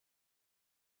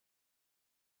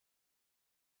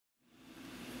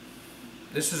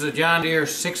This is a John Deere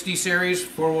 60 series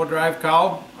four-wheel drive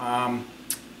cowl. I'm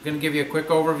going to give you a quick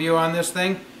overview on this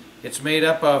thing. It's made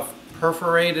up of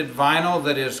perforated vinyl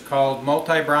that is called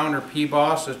multi-brown or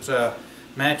P-Boss. It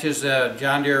matches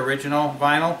John Deere original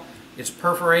vinyl. It's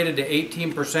perforated to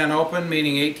 18% open,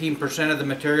 meaning 18% of the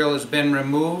material has been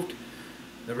removed.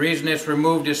 The reason it's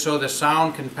removed is so the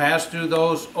sound can pass through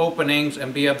those openings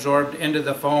and be absorbed into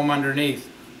the foam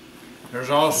underneath. There's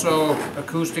also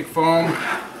acoustic foam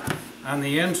on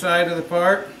the inside of the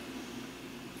part,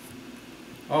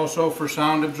 also for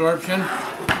sound absorption.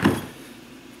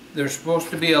 There's supposed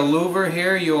to be a louver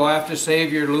here. You'll have to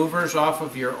save your louvers off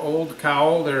of your old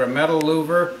cowl. They're a metal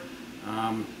louver.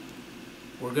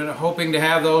 We're hoping to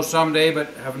have those someday,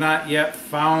 but have not yet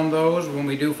found those. When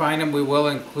we do find them, we will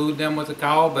include them with the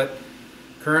cowl, but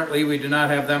currently we do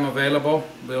not have them available.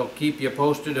 We'll keep you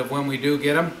posted of when we do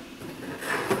get them.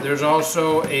 There's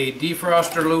also a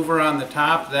defroster louver on the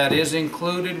top that is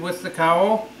included with the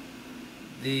cowl.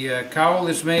 The cowl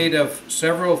is made of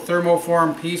several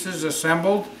thermoform pieces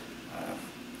assembled.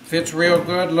 Fits real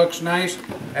good, looks nice.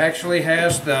 Actually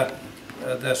has the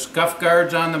scuff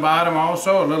guards on the bottom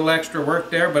also. A little extra work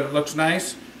there, but it looks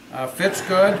nice. Fits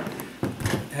good.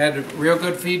 Had real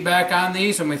good feedback on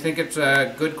these, and we think it's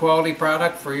a good quality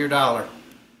product for your dollar.